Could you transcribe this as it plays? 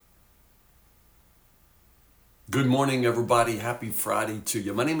Good morning, everybody. Happy Friday to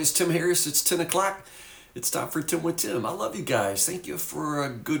you. My name is Tim Harris. It's 10 o'clock. It's time for 10 with Tim. I love you guys. Thank you for a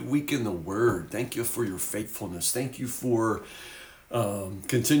good week in the Word. Thank you for your faithfulness. Thank you for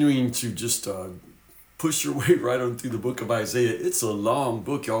continuing to just push your way right on through the book of Isaiah. It's a long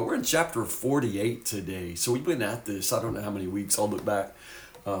book, y'all. We're in chapter 48 today. So we've been at this, I don't know how many weeks. I'll look back.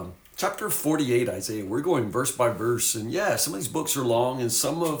 Chapter 48, Isaiah. We're going verse by verse. And yeah, some of these books are long and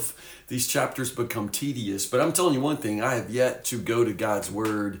some of these chapters become tedious. But I'm telling you one thing, I have yet to go to God's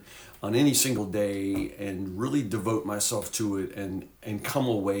Word on any single day and really devote myself to it and come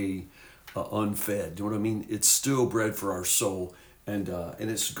away unfed. You know what I mean? It's still bread for our soul, and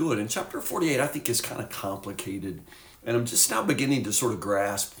it's good. And chapter 48, I think, is kind of complicated. And I'm just now beginning to sort of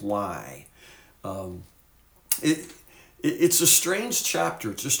grasp why. It's a strange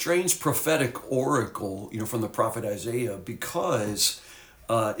chapter. It's a strange prophetic oracle, from the prophet Isaiah, because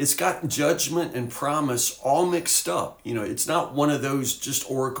it's got judgment and promise all mixed up. It's not one of those just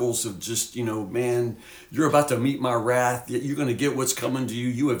oracles of just, man, you're about to meet my wrath. You're going to get what's coming to you.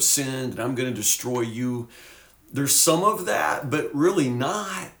 You have sinned and I'm going to destroy you. There's some of that, but really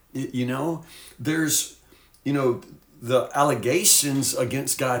not. There's, the allegations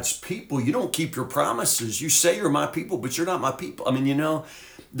against God's people. You don't keep your promises. You say you're my people, but you're not my people.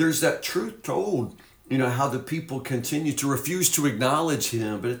 There's that truth told, how the people continue to refuse to acknowledge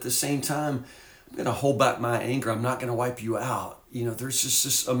him, but at the same time, I'm going to hold back my anger. I'm not going to wipe you out. There's just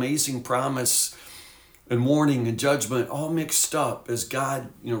this amazing promise and warning and judgment all mixed up as God,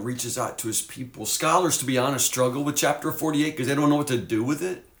 reaches out to his people. Scholars, to be honest, struggle with chapter 48 because they don't know what to do with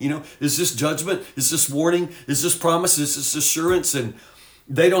it. Is this judgment? Is this warning? Is this promise? Is this assurance? And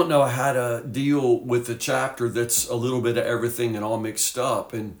they don't know how to deal with a chapter that's a little bit of everything and all mixed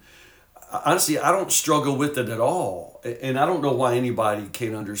up. And honestly, I don't struggle with it at all. And I don't know why anybody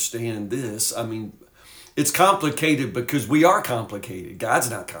can't understand this. It's complicated because we are complicated. God's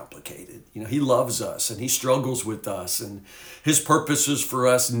not complicated. He loves us and he struggles with us and his purposes for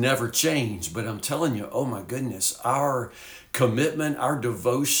us never change. But I'm telling you, oh my goodness, our commitment, our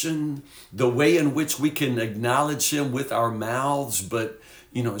devotion, the way in which we can acknowledge him with our mouths, but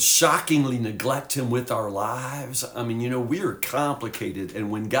shockingly neglect him with our lives. We are complicated. And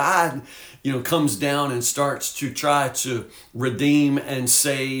when God, comes down and starts to try to redeem and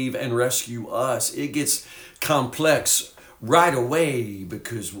save and rescue us, it gets complex right away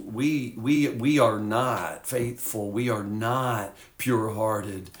because we are not faithful. We are not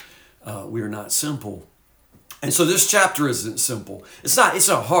pure-hearted. We are not simple. And so this chapter isn't simple. It's not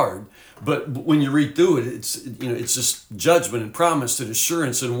hard, but when you read through it, it's just judgment and promise and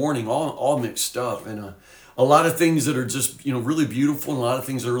assurance and warning all mixed up. And a lot of things that are just, really beautiful and a lot of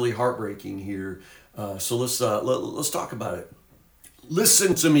things that are really heartbreaking here. So let's talk about it.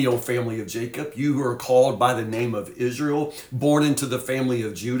 Listen to me, O family of Jacob, you who are called by the name of Israel, born into the family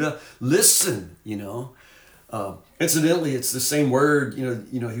of Judah. Listen, Incidentally, it's the same word,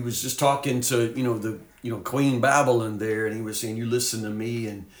 he was just talking to, the Queen Babylon there, and he was saying, you listen to me.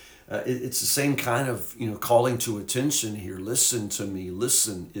 And it's the same kind of, calling to attention here. Listen to me.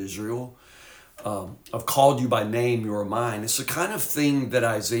 Listen, Israel. I've called you by name. You are mine. It's the kind of thing that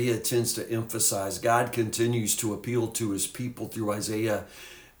Isaiah tends to emphasize. God continues to appeal to his people through Isaiah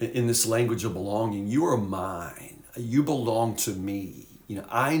in this language of belonging. You are mine. You belong to me.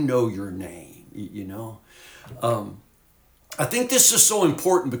 I know your name, I think this is so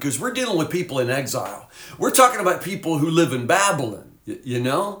important because we're dealing with people in exile. We're talking about people who live in Babylon,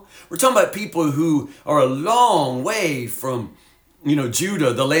 We're talking about people who are a long way from,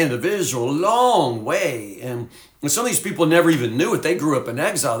 Judah, the land of Israel, a long way. And some of these people never even knew it. They grew up in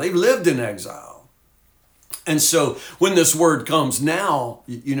exile. They lived in exile. And so when this word comes now,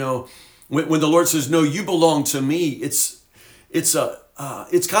 when the Lord says, no, you belong to me, it's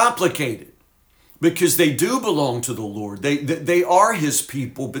complicated. Because they do belong to the Lord. They are his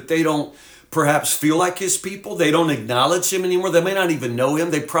people, but they don't perhaps feel like his people. They don't acknowledge him anymore. They may not even know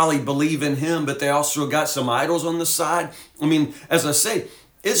him. They probably believe in him, but they also got some idols on the side. As I say,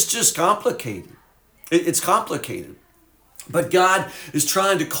 it's just complicated. It's complicated. But God is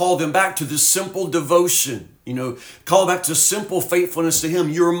trying to call them back to this simple devotion, call back to simple faithfulness to him.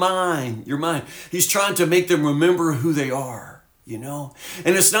 You're mine. You're mine. He's trying to make them remember who they are. And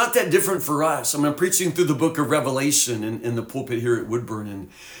it's not that different for us. I'm preaching through the book of Revelation in the pulpit here at Woodburn.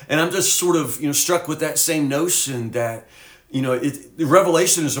 And I'm just sort of, struck with that same notion that,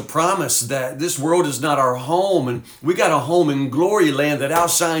 Revelation is a promise that this world is not our home. And we got a home in glory land that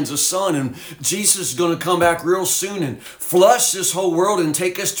outshines the sun. And Jesus is going to come back real soon and flush this whole world and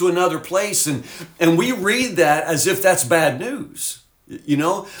take us to another place. And we read that as if that's bad news. You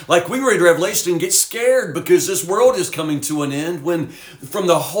know, like we read Revelation and get scared because this world is coming to an end, when from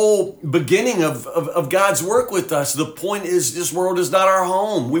the whole beginning of God's work with us, the point is this world is not our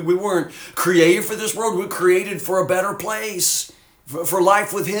home. We weren't created for this world. We were created for a better place, for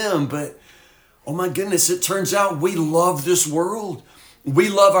life with Him. But oh my goodness, it turns out we love this world. We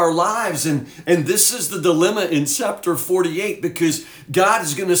love our lives. And this is the dilemma in chapter 48, because God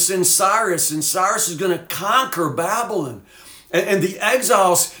is going to send Cyrus, and Cyrus is going to conquer Babylon. And the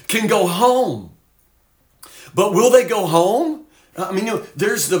exiles can go home. But will they go home? I mean,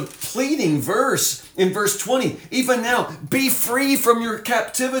 there's the pleading verse in verse 20. Even now, be free from your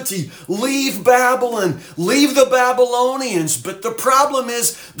captivity. Leave Babylon. Leave the Babylonians. But the problem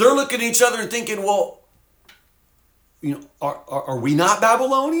is they're looking at each other and thinking, well, are we not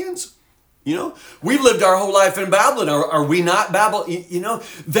Babylonians? We've lived our whole life in Babylon. Are we not Babylon?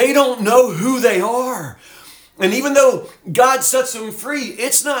 They don't know who they are. And even though God sets them free,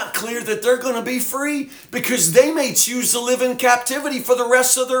 it's not clear that they're going to be free, because they may choose to live in captivity for the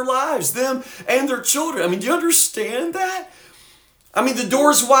rest of their lives, them and their children. I mean, do you understand that? I mean, the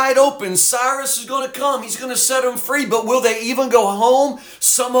door's wide open. Cyrus is going to come. He's going to set them free. But will they even go home?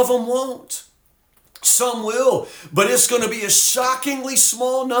 Some of them won't. Some will. But it's going to be a shockingly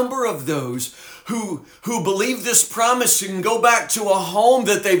small number of those who believe this promise and go back to a home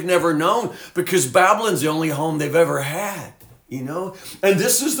that they've never known, because Babylon's the only home they've ever had, And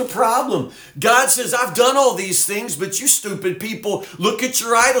this is the problem. God says, I've done all these things, but you stupid people look at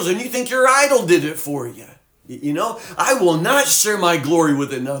your idols and you think your idol did it for you. I will not share my glory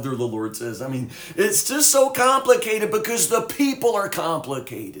with another, the Lord says. I mean, it's just so complicated because the people are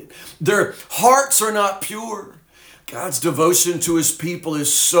complicated. Their hearts are not pure. God's devotion to His people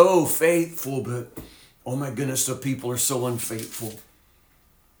is so faithful, but oh my goodness, the people are so unfaithful.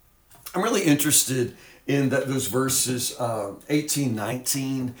 I'm really interested in those verses 18,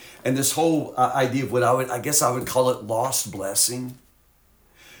 19, and this whole idea of what I guess I would call it lost blessing.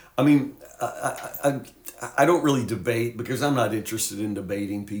 I mean, I don't really debate, because I'm not interested in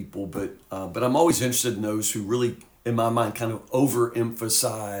debating people, but I'm always interested in those who really, in my mind, kind of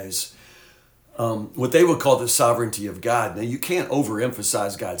overemphasize what they would call the sovereignty of God. Now, you can't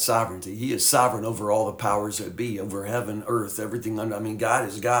overemphasize God's sovereignty. He is sovereign over all the powers that be, over heaven, earth, everything. I mean, God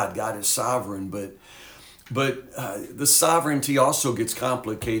is God. God is sovereign. But the sovereignty also gets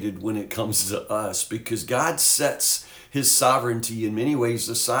complicated when it comes to us, because God sets His sovereignty in many ways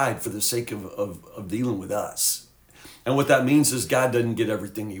aside for the sake of dealing with us. And what that means is God doesn't get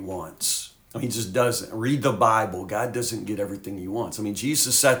everything He wants. I mean, He just doesn't. Read the Bible. God doesn't get everything He wants. I mean,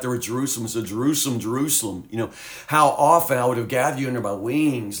 Jesus sat there at Jerusalem and said, Jerusalem, Jerusalem, how often I would have gathered you under my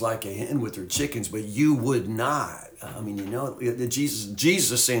wings like a hen with her chickens, but you would not. I mean,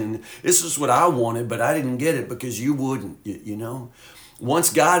 Jesus saying, this is what I wanted, but I didn't get it because you wouldn't,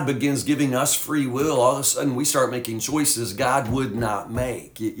 Once God begins giving us free will, all of a sudden we start making choices God would not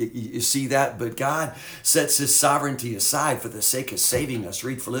make. You see that? But God sets His sovereignty aside for the sake of saving us.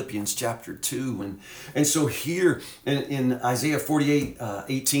 Read Philippians chapter 2. And so here in Isaiah 48,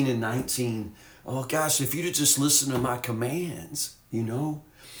 18 and 19, oh gosh, if you'd just listen to my commands, you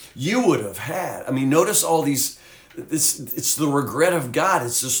would have had. I mean, notice all these, it's the regret of God.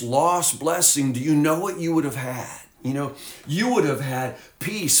 It's this lost blessing. Do you know what you would have had? You would have had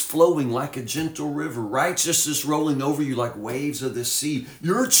peace flowing like a gentle river, righteousness rolling over you like waves of the sea.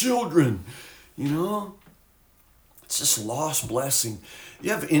 Your children, it's just lost blessing.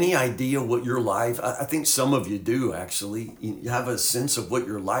 You have any idea what your life, I think some of you do actually, you have a sense of what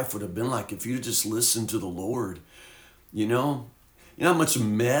your life would have been like if you just listened to the Lord. You know how much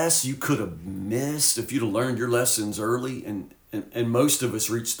mess you could have missed if you'd have learned your lessons early? And most of us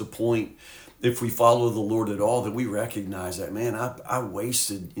reach the point, if we follow the Lord at all, that we recognize that, man, I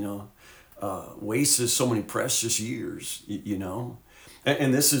wasted so many precious years,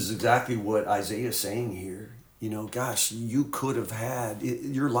 And this is exactly what Isaiah is saying here. Gosh, you could have had,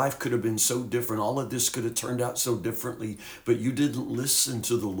 your life could have been so different. All of this could have turned out so differently, but you didn't listen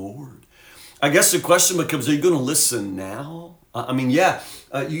to the Lord. I guess the question becomes, are you going to listen now? I mean,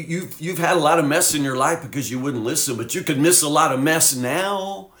 you've had a lot of mess in your life because you wouldn't listen, but you could miss a lot of mess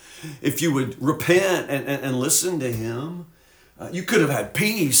now. If you would repent and listen to Him, you could have had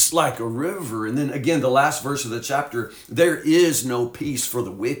peace like a river. And then again, the last verse of the chapter, there is no peace for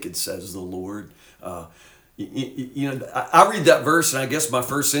the wicked, says the Lord. I read that verse and I guess my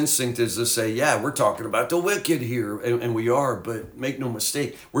first instinct is to say, yeah, we're talking about the wicked here. And we are, but make no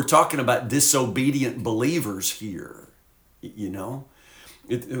mistake, we're talking about disobedient believers here. We're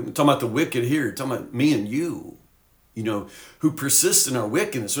talking about the wicked here, we're talking about me and you. who persist in our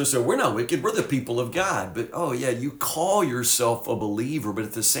wickedness. So we're not wicked, we're the people of God. But oh yeah, you call yourself a believer, but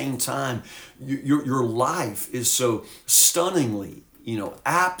at the same time, your life is so stunningly,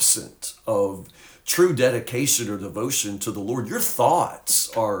 absent of true dedication or devotion to the Lord. Your thoughts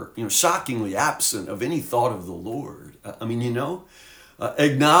are, shockingly absent of any thought of the Lord.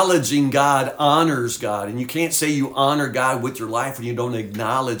 Acknowledging God honors God. And you can't say you honor God with your life when you don't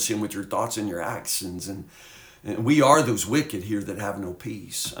acknowledge Him with your thoughts and your actions. And we are those wicked here that have no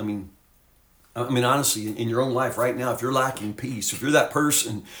peace. Honestly, in your own life right now, if you're lacking peace, if you're that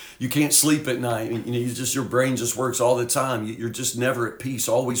person, you can't sleep at night, your brain just works all the time. You're just never at peace,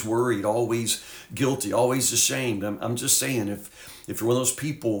 always worried, always guilty, always ashamed. I'm just saying, if you're one of those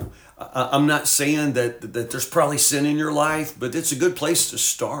people, I'm not saying that there's probably sin in your life, but it's a good place to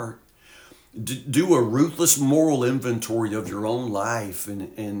start. Do a ruthless moral inventory of your own life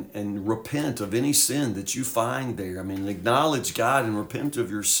and repent of any sin that you find there. Acknowledge God and repent of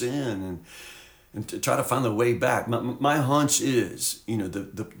your sin and to try to find the way back. My hunch is,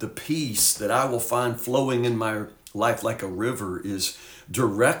 the peace that I will find flowing in my life like a river is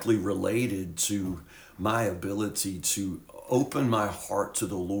directly related to my ability to open my heart to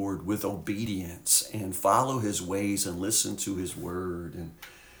the Lord with obedience and follow His ways and listen to His word. And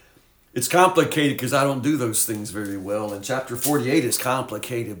it's complicated because I don't do those things very well. And chapter 48 is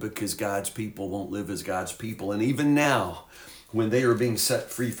complicated because God's people won't live as God's people. And even now, when they are being set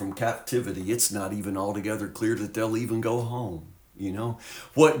free from captivity, it's not even altogether clear that they'll even go home.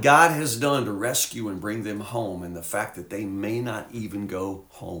 What God has done to rescue and bring them home, and the fact that they may not even go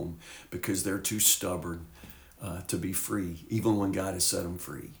home because they're too stubborn to be free, even when God has set them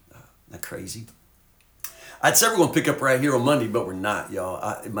free. Isn't that crazy? I'd say we're going to pick up right here on Monday, but we're not,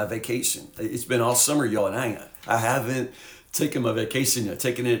 y'all. My vacation, it's been all summer, y'all, and I haven't taken my vacation yet,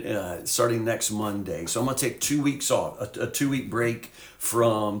 taking it starting next Monday. So I'm going to take 2 weeks off, a 2-week break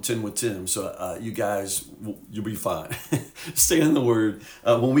from 10 with Tim. So you guys, you'll be fine. Stay in the Word.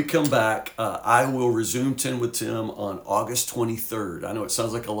 When we come back, I will resume 10 with Tim on August 23rd. I know it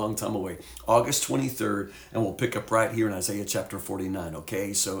sounds like a long time away. August 23rd, and we'll pick up right here in Isaiah chapter 49,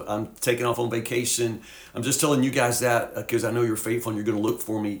 okay? So I'm taking off on vacation. I'm just telling you guys that because I know you're faithful and you're going to look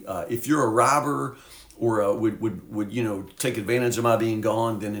for me. If you're a robber, or would take advantage of my being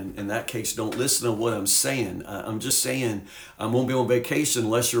gone, then in that case, don't listen to what I'm saying. I'm just saying I won't be on vacation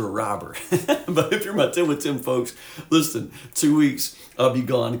unless you're a robber. But if you're my 10 with Tim folks, listen, 2 weeks, I'll be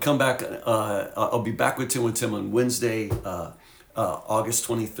gone. Come back. I'll be back with 10 with Tim on Wednesday, August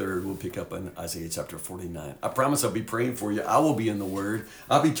 23rd. We'll pick up on Isaiah chapter 49. I promise I'll be praying for you. I will be in the Word.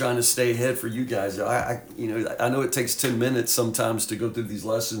 I'll be trying to stay ahead for you guys. I know it takes 10 minutes sometimes to go through these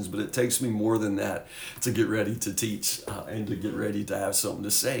lessons, but it takes me more than that to get ready to teach and to get ready to have something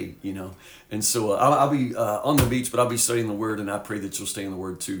to say, And so I'll be on the beach, but I'll be studying the Word, and I pray that you'll stay in the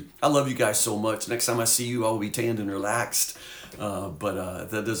Word too. I love you guys so much. Next time I see you, I will be tanned and relaxed. But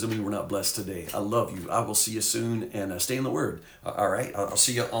that doesn't mean we're not blessed today. I love you. I will see you soon, and stay in the Word. All right. I'll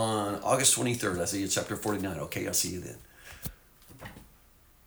see you on August 23rd. Isaiah chapter 49. Okay. I'll see you then.